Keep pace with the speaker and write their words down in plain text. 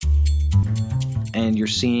and you're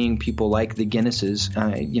seeing people like the Guinnesses,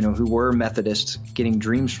 who were Methodists, getting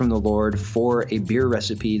dreams from the Lord for a beer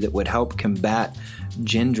recipe that would help combat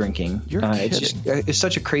gin drinking. You're kidding. It's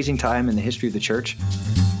such a crazy time in the history of the church.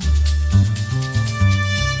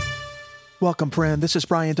 Welcome, friend. This is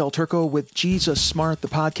Brian Del Turco with Jesus Smart, the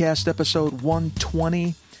podcast, episode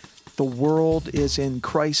 120. The world is in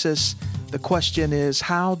crisis. The question is,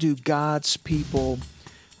 how do God's people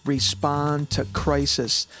respond to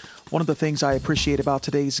crisis? One of the things I appreciate about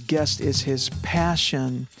today's guest is his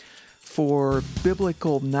passion for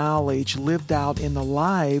biblical knowledge lived out in the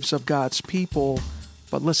lives of God's people.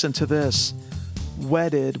 But listen to this,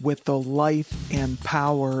 wedded with the life and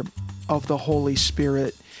power of the Holy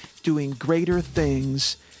Spirit, doing greater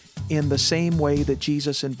things in the same way that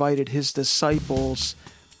Jesus invited his disciples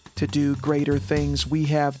to do greater things. We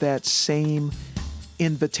have that same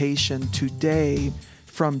invitation today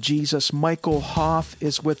from Jesus. Michael Hoff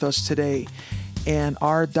is with us today, and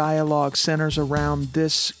our dialogue centers around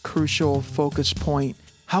this crucial focus point.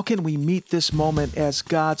 How can we meet this moment as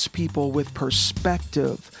God's people with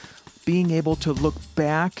perspective, being able to look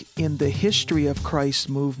back in the history of Christ's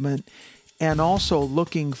movement and also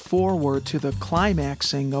looking forward to the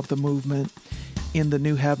climaxing of the movement in the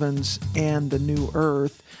new heavens and the new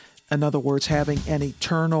earth? In other words, having an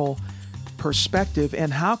eternal perspective.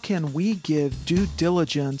 And how can we give due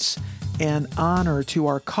diligence and honor to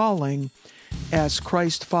our calling as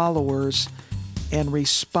Christ followers and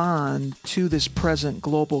respond to this present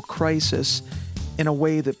global crisis in a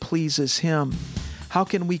way that pleases Him? How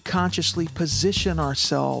can we consciously position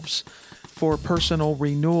ourselves for personal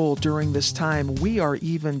renewal during this time? We are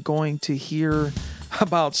even going to hear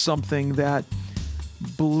about something that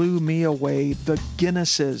blew me away. The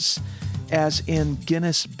Guinnesses, as in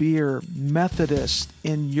Guinness Beer, Methodists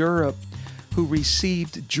in Europe who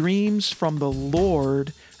received dreams from the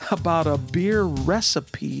Lord about a beer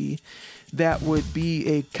recipe that would be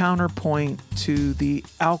a counterpoint to the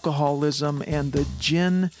alcoholism and the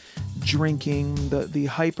gin drinking, the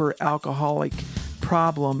hyper-alcoholic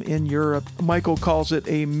problem in Europe. Michael calls it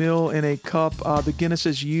a mill in a cup. The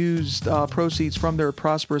Guinnesses used proceeds from their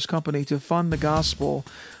prosperous company to fund the gospel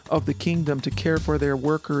of the kingdom, to care for their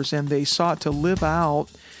workers, and they sought to live out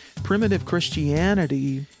primitive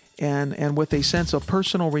Christianity and with a sense of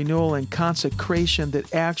personal renewal and consecration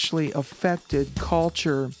that actually affected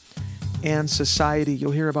culture and society.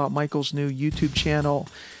 You'll hear about Michael's new YouTube channel,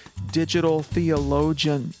 Digital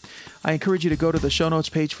Theologian. I encourage you to go to the show notes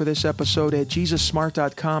page for this episode at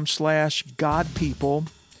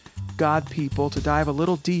jesussmart.com/godpeople to dive a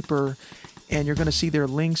little deeper, and you're going to see their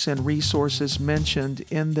links and resources mentioned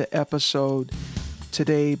in the episode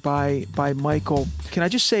today by Michael. Can I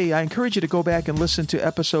just say, I encourage you to go back and listen to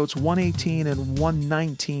episodes 118 and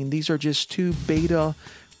 119. These are just two beta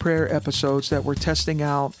prayer episodes that we're testing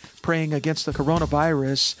out, praying against the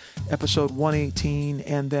coronavirus, episode 118,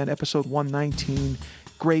 and then episode 119,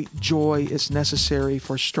 Great Joy is Necessary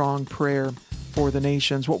for Strong Prayer for the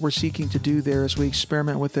Nations. What we're seeking to do there as we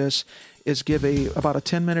experiment with this is give about a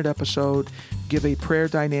 10-minute episode, give a prayer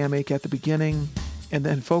dynamic at the beginning, and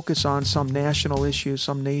then focus on some national issue,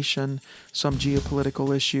 some nation, some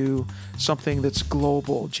geopolitical issue, something that's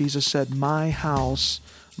global. Jesus said, my house,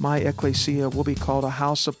 my ecclesia, will be called a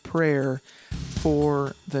house of prayer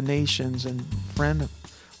for the nations. And friend,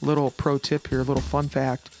 little pro tip here, little fun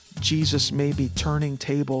fact, Jesus may be turning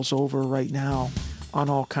tables over right now on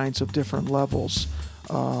all kinds of different levels.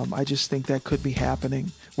 I just think that could be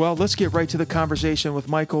happening. Well, let's get right to the conversation with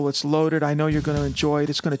Michael. It's loaded. I know you're going to enjoy it.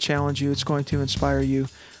 It's going to challenge you. It's going to inspire you.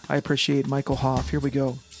 I appreciate Michael Hoff. Here we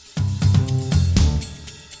go.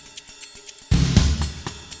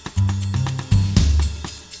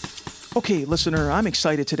 Okay, listener, I'm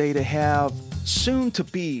excited today to have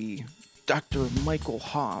soon-to-be Dr. Michael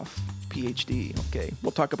Hoff, PhD. Okay,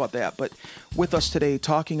 we'll talk about that. But with us today,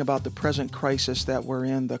 talking about the present crisis that we're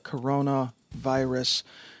in, the coronavirus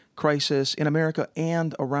crisis in America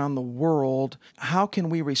and around the world. How can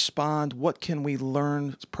we respond? What can we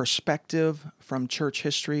learn? Perspective from church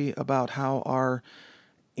history about how our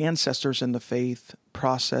ancestors in the faith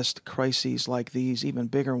processed crises like these, even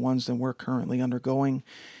bigger ones than we're currently undergoing.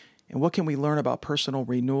 And what can we learn about personal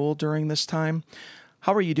renewal during this time?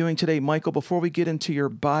 How are you doing today, Michael? Before we get into your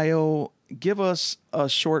bio, give us a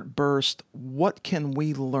short burst. What can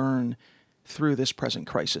we learn through this present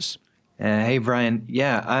crisis? Hey, Brian.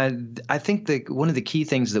 Yeah, I think that one of the key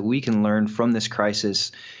things that we can learn from this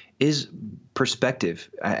crisis is perspective.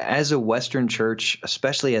 As a Western church,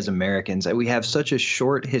 especially as Americans, we have such a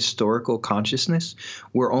short historical consciousness.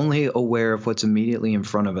 We're only aware of what's immediately in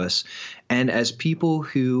front of us. And as people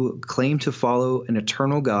who claim to follow an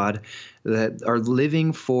eternal God, that are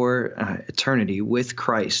living for eternity with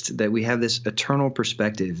Christ, that we have this eternal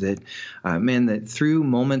perspective, that, that through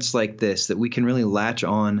moments like this, that we can really latch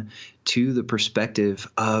on to the perspective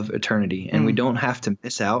of eternity. And we don't have to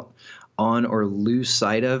miss out on or lose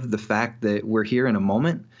sight of the fact that we're here in a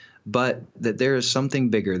moment, but that there is something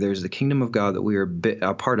bigger. There's the kingdom of God that we are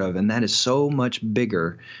a part of, and that is so much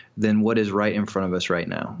bigger than what is right in front of us right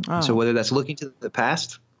now. Oh. So whether that's looking to the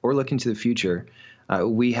past or looking to the future,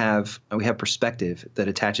 we have perspective that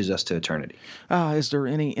attaches us to eternity. Is there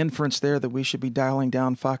any inference there that we should be dialing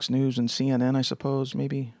down Fox News and CNN, I suppose,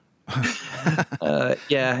 maybe?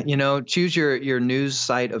 Choose your news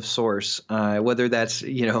site of source, whether that's,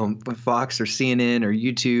 Fox or CNN or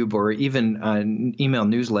YouTube or even email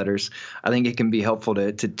newsletters. I think it can be helpful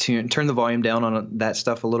to turn the volume down on that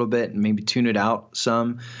stuff a little bit and maybe tune it out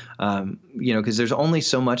some, because there's only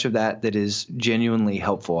so much of that is genuinely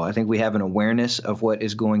helpful. I think we have an awareness of what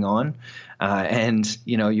is going on. And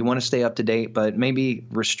you want to stay up to date, but maybe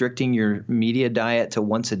restricting your media diet to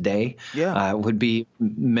once a day would be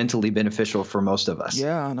mentally beneficial for most of us.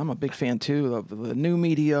 Yeah, and I'm a big fan, too, of the new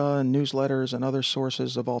media and newsletters and other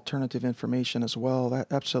sources of alternative information as well.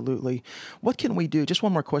 That, absolutely. What can we do? Just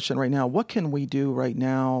one more question right now. What can we do right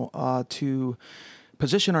now to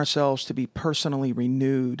position ourselves to be personally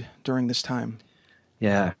renewed during this time?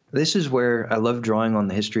 Yeah, this is where I love drawing on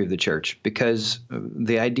the history of the church, because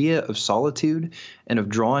the idea of solitude and of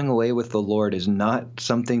drawing away with the Lord is not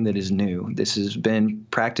something that is new. This has been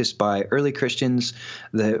practiced by early Christians,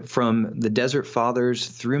 from the Desert Fathers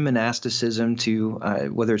through monasticism to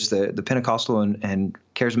whether it's the Pentecostal and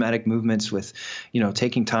charismatic movements with,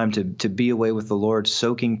 taking time to be away with the Lord,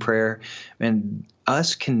 soaking prayer, and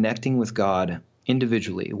us connecting with God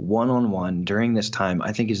individually, one-on-one during this time,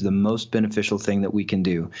 I think is the most beneficial thing that we can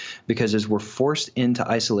do, because as we're forced into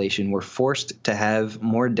isolation, we're forced to have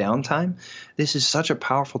more downtime. This is such a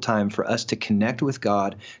powerful time for us to connect with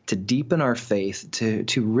God, to deepen our faith, to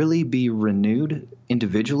really be renewed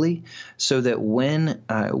individually, so that when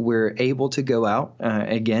we're able to go out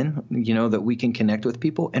again, that we can connect with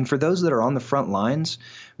people. And for those that are on the front lines,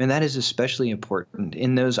 that is especially important.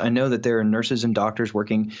 In those, I know that there are nurses and doctors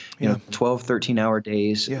working, 12, 13-hour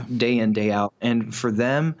days, day in, day out. And for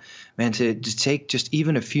them, to take just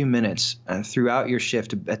even a few minutes throughout your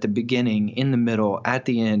shift, at the beginning, in the middle, at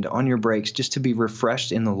the end, on your breaks, just to be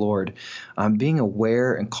refreshed in the Lord, being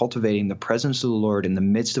aware and cultivating the presence of the Lord in the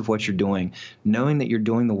midst of what you're doing, knowing that you're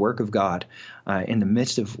doing the work of God in the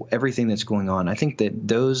midst of everything that's going on. I think that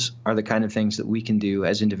those are the kind of things that we can do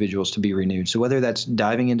as individuals to be renewed. So whether that's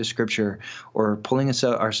diving into Scripture or pulling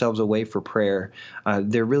ourselves away for prayer,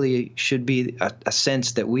 there really should be a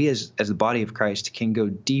sense that we as the body of Christ can go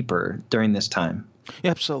deeper during this time.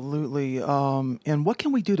 Absolutely. And what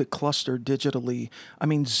can we do to cluster digitally? I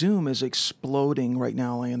mean, Zoom is exploding right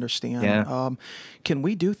now, I understand. Yeah. Can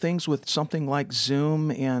we do things with something like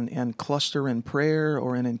Zoom and cluster in prayer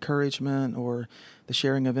or in encouragement or the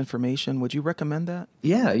sharing of information? Would you recommend that?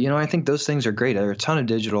 Yeah, I think those things are great. There are a ton of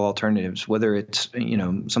digital alternatives, whether it's,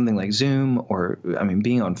 something like Zoom or,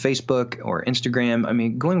 being on Facebook or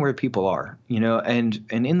Instagram, going where people are, and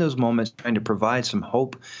in those moments trying to provide some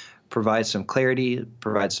hope, provide some clarity,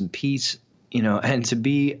 provide some peace, and to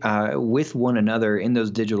be with one another in those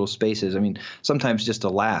digital spaces. Sometimes just a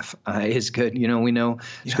laugh is good. We know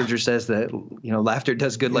Scripture says that, laughter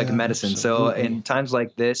does good like a medicine. Absolutely. So in times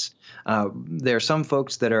like this, there are some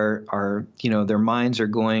folks that are their minds are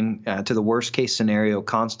going to the worst case scenario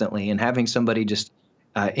constantly, and having somebody just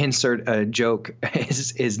insert a joke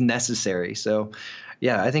is necessary. So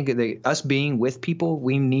yeah, I think us being with people,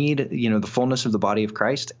 we need, the fullness of the body of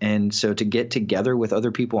Christ. And so to get together with other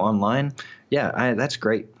people online, that's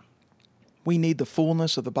great. We need the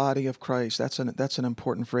fullness of the body of Christ. That's an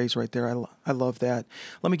important phrase right there. I love that.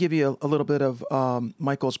 Let me give you a little bit of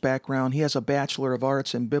Michael's background. He has a Bachelor of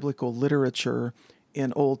Arts in Biblical Literature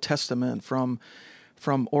in Old Testament from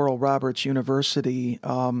Oral Roberts University.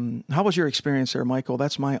 How was your experience there, Michael?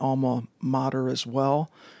 That's my alma mater as well.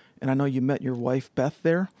 And I know you met your wife, Beth,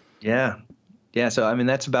 there. Yeah. Yeah, so I mean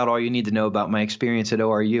that's about all you need to know about my experience at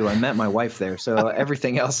ORU. I met my wife there, so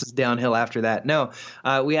everything else is downhill after that. No,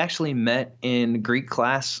 we actually met in Greek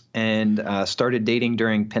class and started dating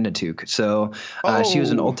during Pentateuch. So she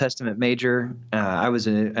was an Oh, Old Testament major. I was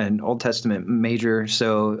an Old Testament major.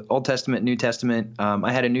 So Old Testament, New Testament.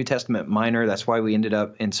 I had a New Testament minor. That's why we ended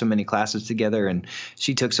up in so many classes together. And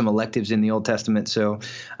she took some electives in the Old Testament. So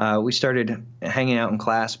we started hanging out in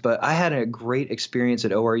class. But I had a great experience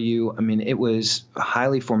at ORU. I mean, it was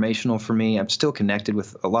highly formational for me. I'm still connected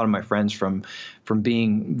with a lot of my friends from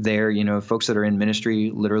being there, folks that are in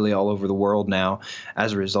ministry literally all over the world now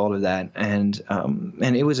as a result of that. And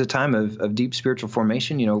it was a time of deep spiritual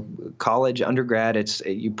formation. College, undergrad,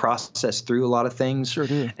 you process through a lot of things sure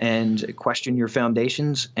do. and question your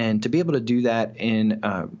foundations. And to be able to do that in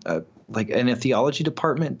like in a theology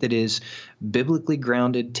department that is biblically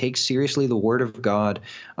grounded, takes seriously the Word of God,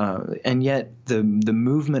 and yet the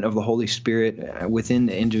movement of the Holy Spirit within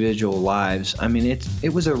the individual lives. I mean,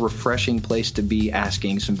 it was a refreshing place to be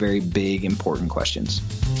asking some very big, important questions.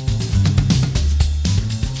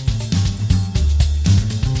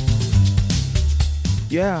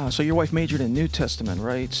 Yeah, so your wife majored in New Testament,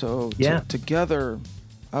 right? So Yeah. Together,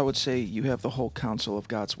 I would say you have the whole counsel of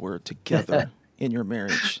God's Word together in your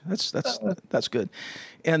marriage. That's good.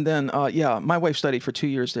 And then, my wife studied for 2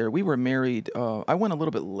 years there. We were married. I went a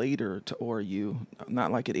little bit later to ORU,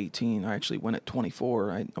 not like at 18. I actually went at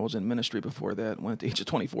 24. I was in ministry before that, went at the age of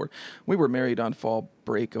 24. We were married on fall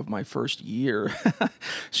break of my first year.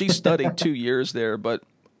 She studied 2 years there, but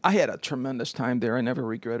I had a tremendous time there. I never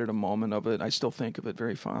regretted a moment of it. I still think of it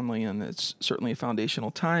very fondly, and it's certainly a foundational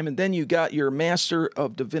time. And then you got your Master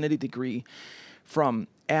of Divinity degree from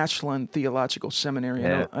Ashland Theological Seminary.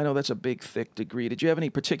 Yeah. I know that's a big, thick degree. Did you have any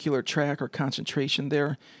particular track or concentration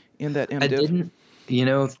there in that MDiv? I didn't.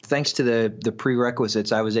 Thanks to the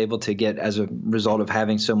prerequisites I was able to get as a result of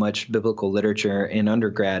having so much biblical literature in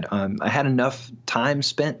undergrad, I had enough time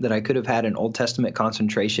spent that I could have had an Old Testament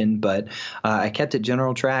concentration, but I kept it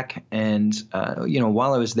general track. And,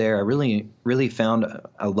 while I was there, I really, really found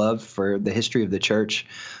a love for the history of the church,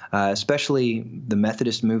 especially the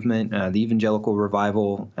Methodist movement, the evangelical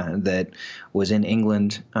revival that was in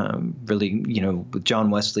England, really, with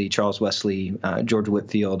John Wesley, Charles Wesley, George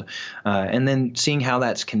Whitefield, and then seeing how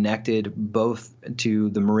that's connected both to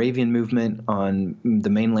the Moravian movement on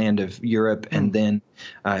the mainland of Europe and then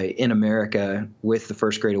in America with the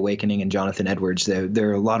First Great Awakening and Jonathan Edwards. There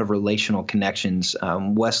are a lot of relational connections.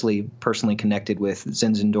 Wesley personally connected with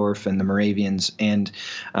Zinzendorf and the Moravians, and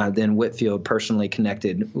then Whitefield personally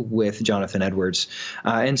connected with Jonathan Edwards.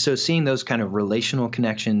 And so seeing those kind of relational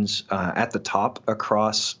connections at the top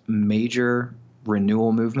across major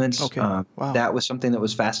renewal movements, Wow. that was something that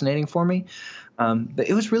was fascinating for me. But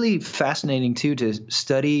it was really fascinating, too, to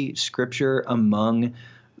study Scripture among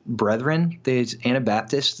brethren. There's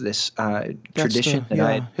Anabaptists, this tradition that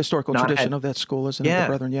I historical tradition of that school, isn't it? The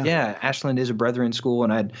Brethren, yeah. Ashland is a Brethren school,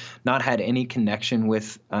 and I'd not had any connection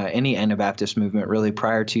with any Anabaptist movement really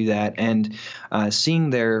prior to that, and seeing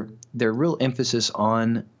their real emphasis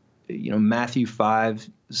on Matthew 5,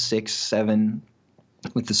 6, 7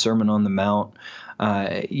 with the Sermon on the Mount.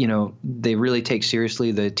 They really take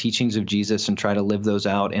seriously the teachings of Jesus and try to live those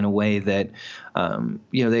out in a way that,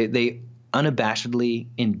 they unabashedly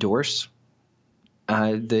endorse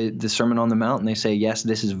the Sermon on the Mount, and they say, yes,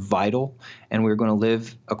 this is vital, and we're going to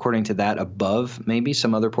live according to that above maybe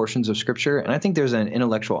some other portions of Scripture. And I think there's an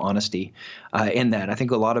intellectual honesty in that. I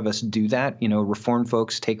think a lot of us do that. Reformed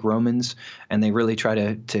folks take Romans, and they really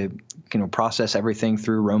try to process everything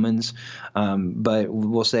through Romans. But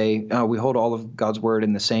we'll say, we hold all of God's Word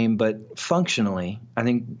in the same, but functionally, I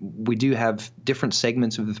think we do have different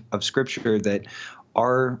segments of Scripture that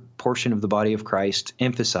our portion of the body of Christ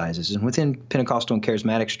emphasizes. And within Pentecostal and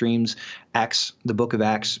charismatic streams, Acts, the book of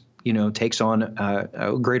Acts, takes on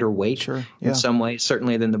a greater weight in some way,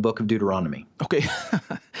 certainly than the book of Deuteronomy. Okay.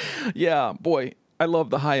 Yeah, boy, I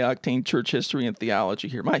love the high-octane church history and theology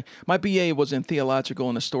here. My BA was in theological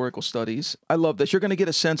and historical studies. I love this. You're going to get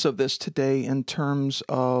a sense of this today in terms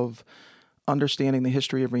of understanding the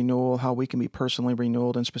history of renewal, how we can be personally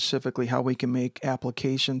renewed, and specifically how we can make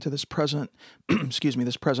application to this present,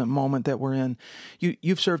 this present moment that we're in.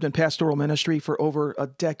 You've served in pastoral ministry for over a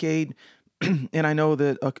decade. And I know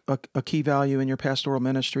that a key value in your pastoral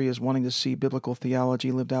ministry is wanting to see biblical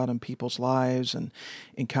theology lived out in people's lives and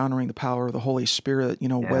encountering the power of the Holy Spirit,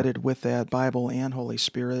 wedded with that Bible and Holy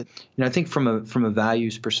Spirit. I think from a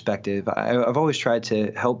values perspective, I've always tried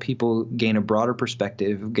to help people gain a broader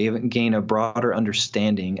perspective, gain a broader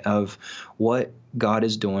understanding of what God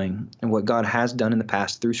is doing and what God has done in the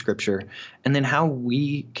past through Scripture, and then how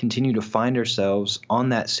we continue to find ourselves on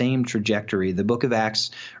that same trajectory. The book of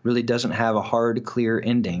Acts really doesn't have a hard, clear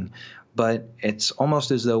ending, but it's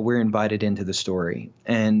almost as though we're invited into the story.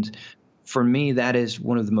 And for me, that is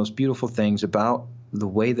one of the most beautiful things about the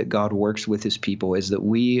way that God works with his people, is that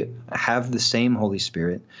we have the same Holy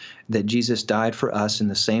Spirit, that Jesus died for us in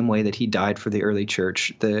the same way that he died for the early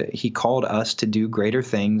church. He called us to do greater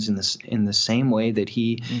things in the same way that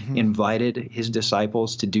he invited his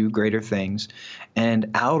disciples to do greater things. And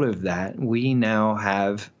out of that, we now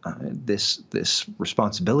have this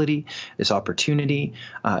responsibility, this opportunity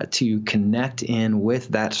to connect in with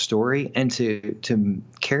that story and to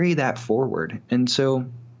carry that forward. And so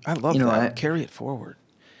I love that. Carry it forward.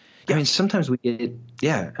 I mean, sometimes we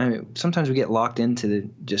get locked into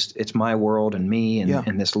just it's my world and me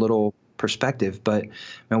and this little perspective. But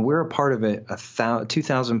man, we're a part of a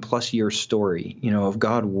 2,000 plus year story, of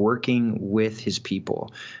God working with his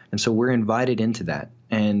people. And so we're invited into that.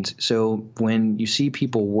 And so when you see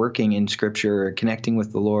people working in Scripture, connecting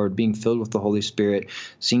with the Lord, being filled with the Holy Spirit,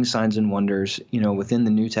 seeing signs and wonders, within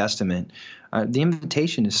the New Testament, the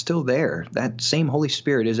invitation is still there. That same Holy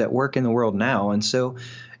Spirit is at work in the world now. And so,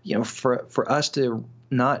 for us to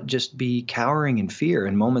not just be cowering in fear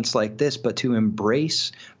in moments like this, but to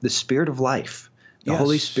embrace the Spirit of life, the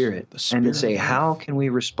Holy Spirit, and to say, how can we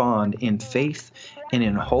respond in faith and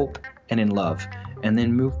in hope and in love, and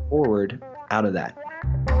then move forward out of that.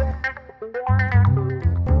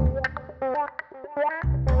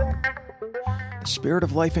 Spirit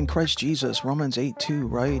of life in Christ Jesus, Romans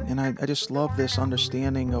 8:2, right? And I just love this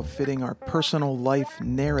understanding of fitting our personal life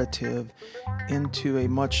narrative into a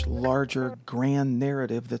much larger, grand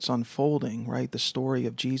narrative that's unfolding, right? The story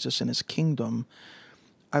of Jesus and his kingdom.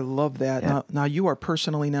 I love that. Yeah. Now you are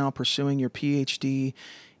personally now pursuing your PhD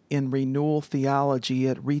in renewal theology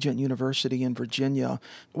at Regent University in Virginia.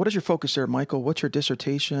 What is your focus there, Michael? What's your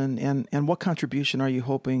dissertation, and what contribution are you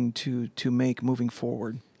hoping to make moving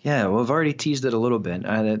forward? Yeah, well, I've already teased it a little bit.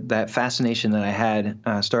 That fascination that I had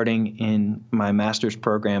starting in my master's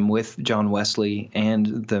program with John Wesley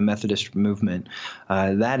and the Methodist movement,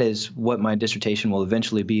 that is what my dissertation will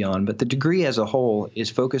eventually be on. But the degree as a whole is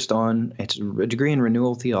focused on, it's a degree in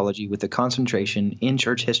renewal theology with a concentration in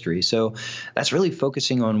church history. So that's really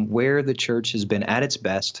focusing on where the church has been at its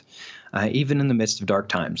best, even in the midst of dark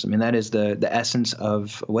times. I mean, that is the essence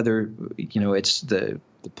of whether, it's the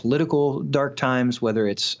political dark times, whether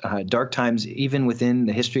it's dark times even within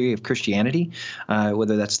the history of Christianity,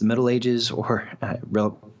 whether that's the Middle Ages or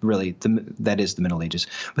that is the Middle Ages.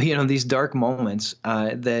 But, these dark moments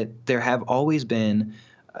that there have always been,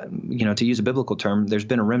 to use a biblical term, there's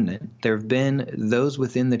been a remnant. There have been those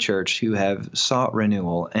within the church who have sought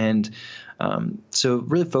renewal. And so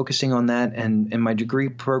really focusing on that. And in my degree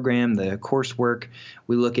program, the coursework,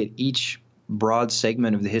 we look at each broad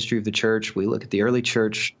segment of the history of the church. We look at the early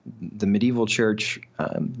church, the medieval church,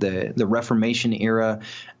 the Reformation era,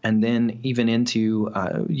 and then even into,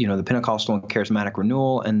 the Pentecostal and charismatic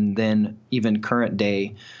renewal, and then even current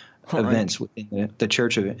day events within the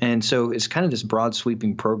church. And so it's kind of this broad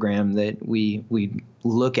sweeping program that we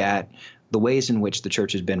look at the ways in which the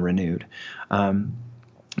church has been renewed. And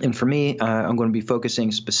for me, I'm going to be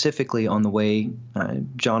focusing specifically on the way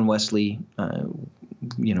John Wesley, I'm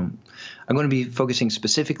going to be focusing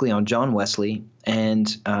specifically on John Wesley and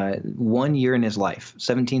 1 year in his life,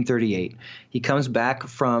 1738. He comes back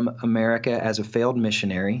from America as a failed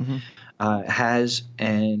missionary, has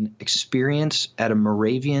an experience at a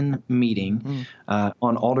Moravian meeting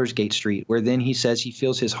on Aldersgate Street, where then he says he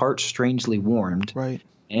feels his heart strangely warmed. Right.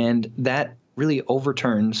 And that really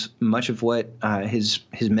overturns much of what his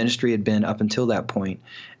ministry had been up until that point,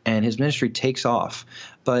 and his ministry takes off.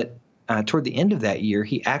 But toward the end of that year,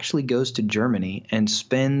 he actually goes to Germany and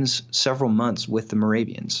spends several months with the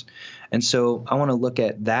Moravians. And so I want to look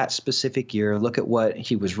at that specific year, look at what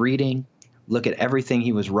he was reading, look at everything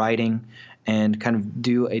he was writing, and kind of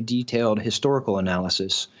do a detailed historical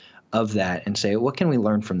analysis of that and say, what can we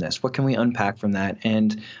learn from this? What can we unpack from that?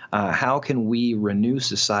 And how can we renew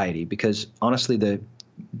society? Because honestly, the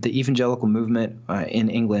evangelical movement in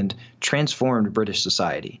England transformed British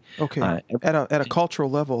society. Okay, at a cultural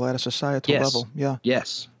level, at a societal level. Yeah.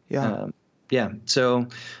 Yes. Yeah. So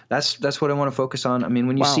that's what I want to focus on. I mean,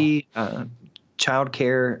 when you see child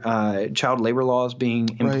care, child labor laws being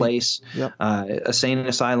in Right. place, Yep. insane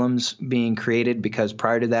asylums being created because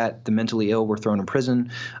prior to that, the mentally ill were thrown in prison.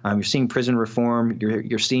 You're seeing prison reform.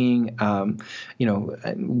 You're seeing,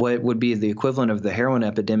 what would be the equivalent of the heroin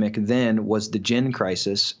epidemic then was the gin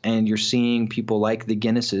crisis, and you're seeing people like the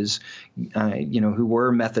Guinnesses, who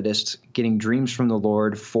were Methodists, getting dreams from the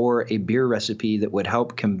Lord for a beer recipe that would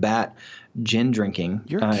help combat gin drinking.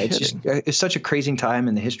 You're kidding. It's such a crazy time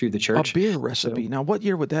in the history of the A church. beer recipe. Now, what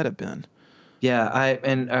year would that have been? Yeah,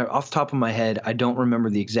 off the top of my head, I don't remember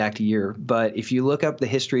the exact year, but if you look up the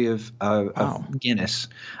history of Guinness,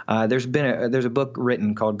 there's a book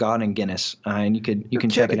written called God and Guinness, and you can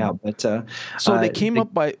check it out. But so they came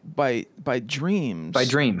up by dreams. By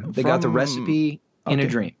dream, they got the recipe in a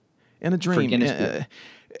dream. In a dream, for Guinness beer.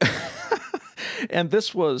 And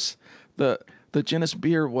this was the Guinness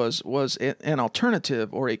beer was an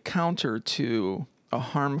alternative or a counter to a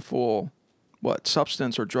harmful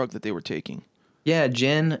substance or drug that they were taking. Yeah,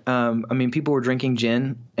 gin. People were drinking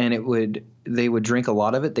gin, and they would drink a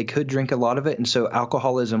lot of it. They could drink a lot of it, and so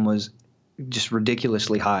alcoholism was just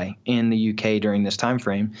ridiculously high in the UK during this time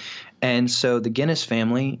frame. And so the Guinness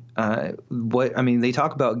family, they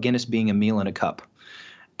talk about Guinness being a meal in a cup,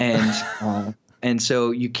 and and so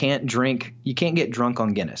you can't get drunk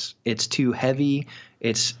on Guinness. It's too heavy.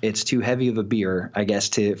 It's too heavy of a beer, I guess,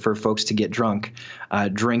 for folks to get drunk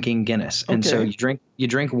drinking Guinness. And so you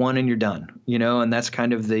drink one and you're done, and that's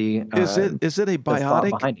kind of the is it a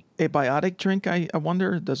biotic drink? I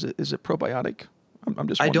wonder, is it probiotic? I'm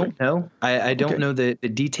just wondering. I don't know. I don't know the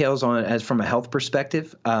details on it as from a health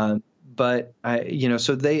perspective. But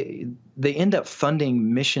so they end up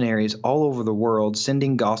funding missionaries all over the world,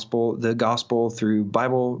 sending the gospel through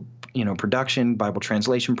Bible, production, Bible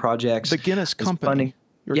translation projects. The Guinness company.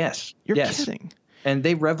 Yes. You're kidding. And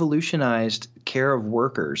they revolutionized care of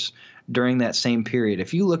workers during that same period.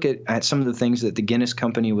 If you look at some of the things that the Guinness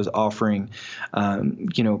company was offering,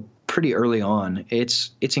 pretty early on,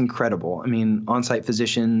 it's incredible. I mean, on-site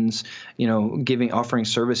physicians, offering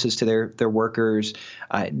services to their workers.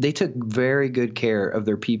 They took very good care of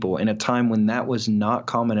their people in a time when that was not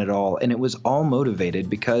common at all. And it was all motivated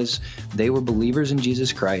because they were believers in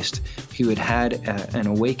Jesus Christ who had an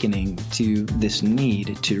awakening to this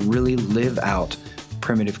need to really live out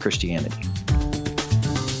primitive Christianity.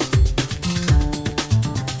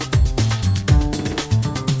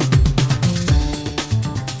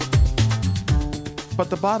 But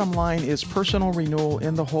the bottom line is personal renewal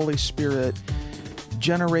in the Holy Spirit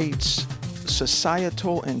generates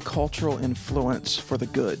societal and cultural influence for the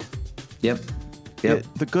good. Yep.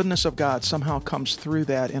 The goodness of God somehow comes through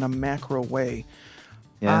that in a macro way.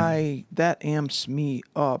 Yeah. That amps me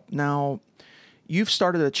up. Now, you've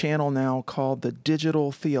started a channel now called The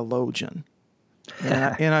Digital Theologian.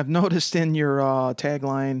 And I've noticed in your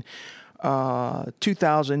tagline,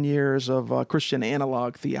 2,000 years of Christian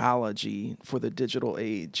analog theology for the digital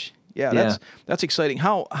age. Yeah, that's exciting.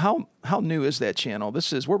 How new is that channel?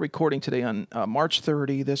 We're recording today on March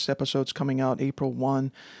 30. This episode's coming out April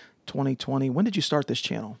 1, 2020. When did you start this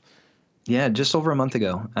channel? Yeah, just over a month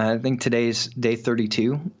ago. I think today's day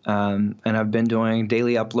 32, and I've been doing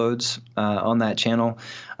daily uploads on that channel.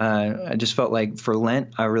 I just felt like for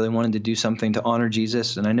Lent, I really wanted to do something to honor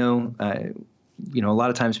Jesus, and I know a lot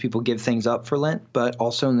of times people give things up for Lent, but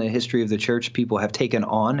also in the history of the church, people have taken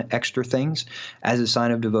on extra things as a sign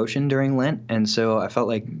of devotion during Lent. And so I felt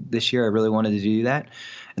like this year I really wanted to do that.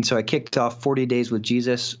 And so I kicked off 40 Days with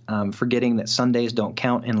Jesus, forgetting that Sundays don't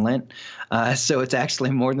count in Lent. So it's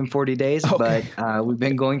actually more than 40 days. Okay. But we've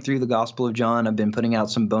been going through the Gospel of John. I've been putting out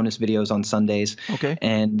some bonus videos on Sundays. Okay.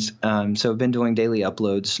 And so I've been doing daily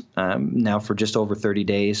uploads now for just over 30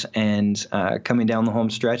 days and coming down the home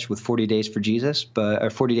stretch with 40 Days for Jesus,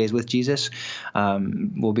 40 Days with Jesus.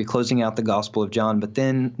 We'll be closing out the Gospel of John, but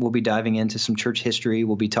then we'll be diving into some church history.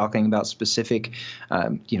 We'll be talking about specific,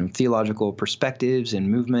 theological perspectives and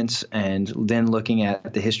movements, and then looking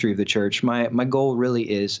at the history of the church. My goal really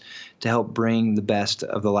is to help bring the best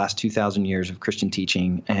of the last 2,000 years of Christian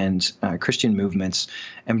teaching and Christian movements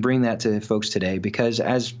and bring that to folks today. Because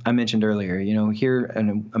as I mentioned earlier, here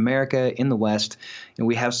in America, in the West,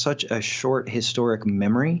 we have such a short historic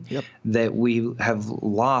memory that we have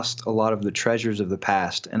lost a lot of the treasures of the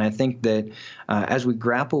past. And I think that as we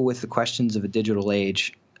grapple with the questions of a digital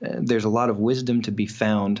age, there's a lot of wisdom to be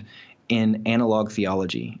found in analog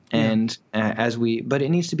theology. And but it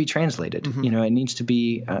needs to be translated. It needs to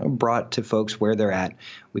be brought to folks where they're at.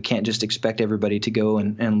 We can't just expect everybody to go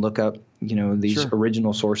and look up, these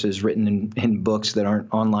original sources written in books that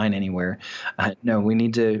aren't online anywhere. No, we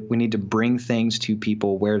need to bring things to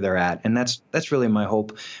people where they're at, and that's really my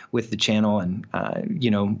hope with the channel. And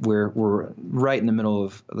we're right in the middle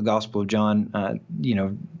of the Gospel of John.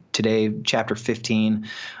 Today, chapter 15,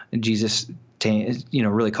 Jesus,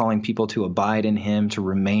 really calling people to abide in him, to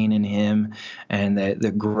remain in him, and that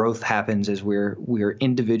the growth happens as we're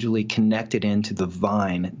individually connected into the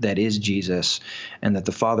vine that is Jesus, and that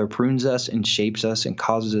the Father prunes us and shapes us and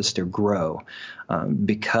causes us to grow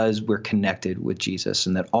because we're connected with Jesus,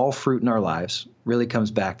 and that all fruit in our lives really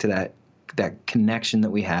comes back to that connection that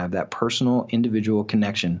we have, that personal, individual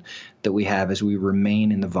connection that we have as we remain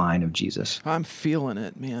in the vine of Jesus. I'm feeling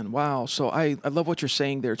it, man. Wow. So I love what you're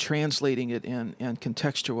saying there, translating it and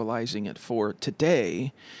contextualizing it for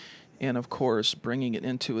today, and of course, bringing it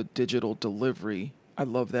into a digital delivery. I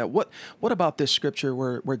love that. What about this scripture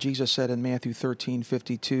where Jesus said in Matthew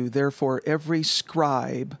 13:52, therefore every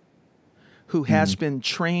scribe who has been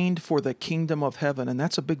trained for the kingdom of heaven, and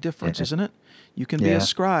that's a big difference, isn't it? You can be a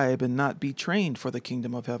scribe and not be trained for the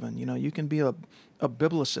kingdom of heaven. You can be a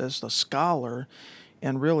biblicist, a scholar,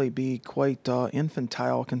 and really be quite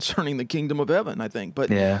infantile concerning the kingdom of heaven, I think. But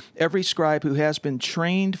every scribe who has been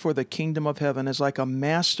trained for the kingdom of heaven is like a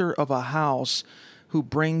master of a house who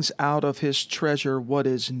brings out of his treasure what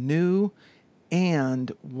is new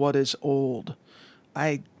and what is old.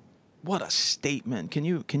 What a statement. Can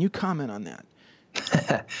you comment on that?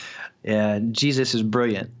 Yeah, Jesus is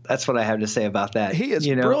brilliant. That's what I have to say about that. He is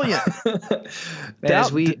brilliant.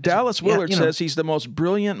 Dallas Willard says he's the most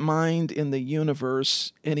brilliant mind in the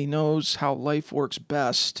universe, and he knows how life works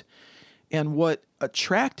best. And what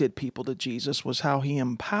attracted people to Jesus was how he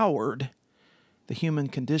empowered the human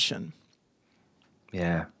condition.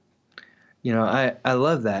 Yeah. I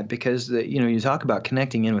love that because you talk about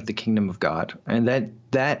connecting in with the kingdom of God, and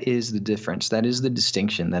that is the difference. That is the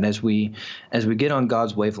distinction. That as we get on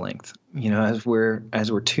God's wavelength, as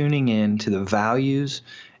we're tuning in to the values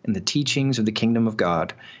and the teachings of the kingdom of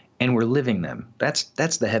God, and we're living them.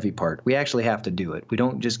 That's the heavy part. We actually have to do it. We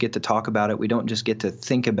don't just get to talk about it. We don't just get to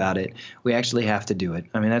think about it. We actually have to do it.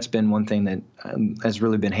 I mean, that's been one thing that has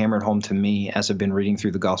really been hammered home to me as I've been reading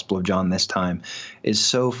through the Gospel of John this time, is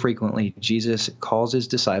so frequently Jesus calls his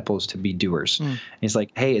disciples to be doers. He's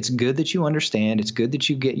like, hey, it's good that you understand. It's good that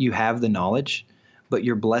you have the knowledge, but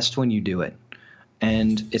you're blessed when you do it.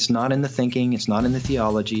 And it's not in the thinking. It's not in the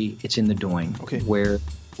theology. It's in the doing where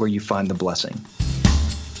you find the blessing.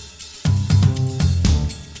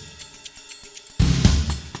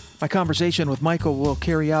 My conversation with Michael will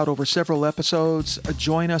carry out over several episodes.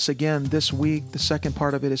 Join us again this week. The second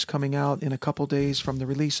part of it is coming out in a couple days from the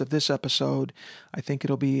release of this episode. I think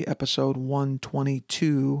it'll be episode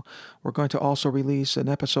 122. We're going to also release an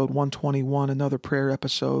episode 121, another prayer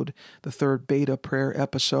episode, the third beta prayer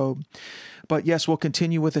episode. But yes, we'll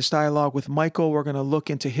continue with this dialogue with Michael. We're going to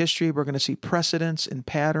look into history. We're going to see precedents and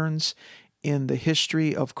patterns in the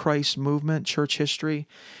history of Christ's movement, church history.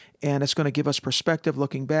 And it's going to give us perspective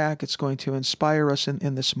looking back. It's going to inspire us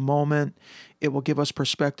in this moment. It will give us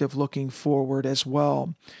perspective looking forward as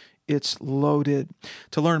well. It's loaded.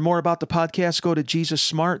 To learn more about the podcast, go to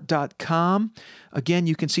JesusSmart.com. Again,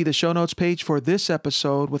 you can see the show notes page for this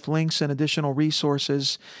episode with links and additional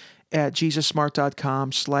resources at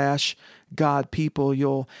JesusSmart.com/GodPeople.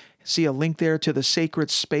 You'll see a link there to the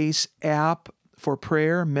Sacred Space app for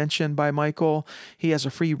prayer mentioned by Michael. He has a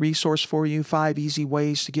free resource for you, 5 easy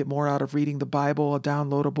ways to get more out of reading the Bible, a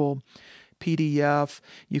downloadable PDF.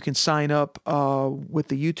 You can sign up with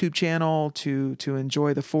the YouTube channel to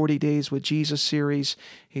enjoy the 40 Days with Jesus series.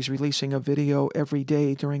 He's releasing a video every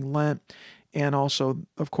day during Lent, and also,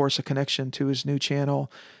 of course, a connection to his new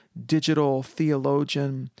channel, Digital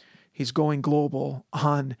Theologian. He's going global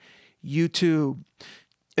on YouTube.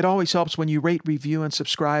 It always helps when you rate, review, and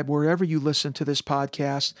subscribe wherever you listen to this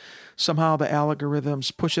podcast. Somehow the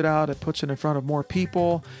algorithms push it out. It puts it in front of more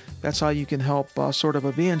people. That's how you can help sort of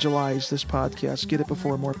evangelize this podcast, get it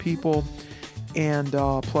before more people. And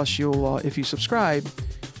plus, you'll if you subscribe,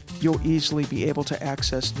 you'll easily be able to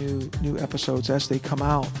access new episodes as they come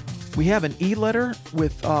out. We have an e-letter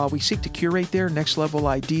with, we seek to curate there next level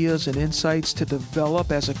ideas and insights to develop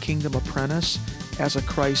as a kingdom apprentice, as a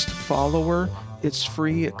Christ follower. It's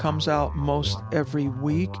free. It comes out most every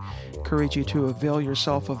week. Encourage you to avail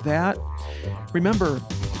yourself of that. Remember,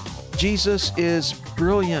 Jesus is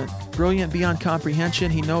brilliant beyond comprehension.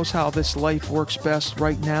 He knows how this life works best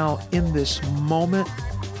right now in this moment.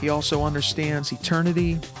 He also understands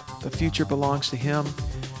eternity. The future belongs to Him.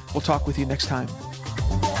 We'll talk with you next time.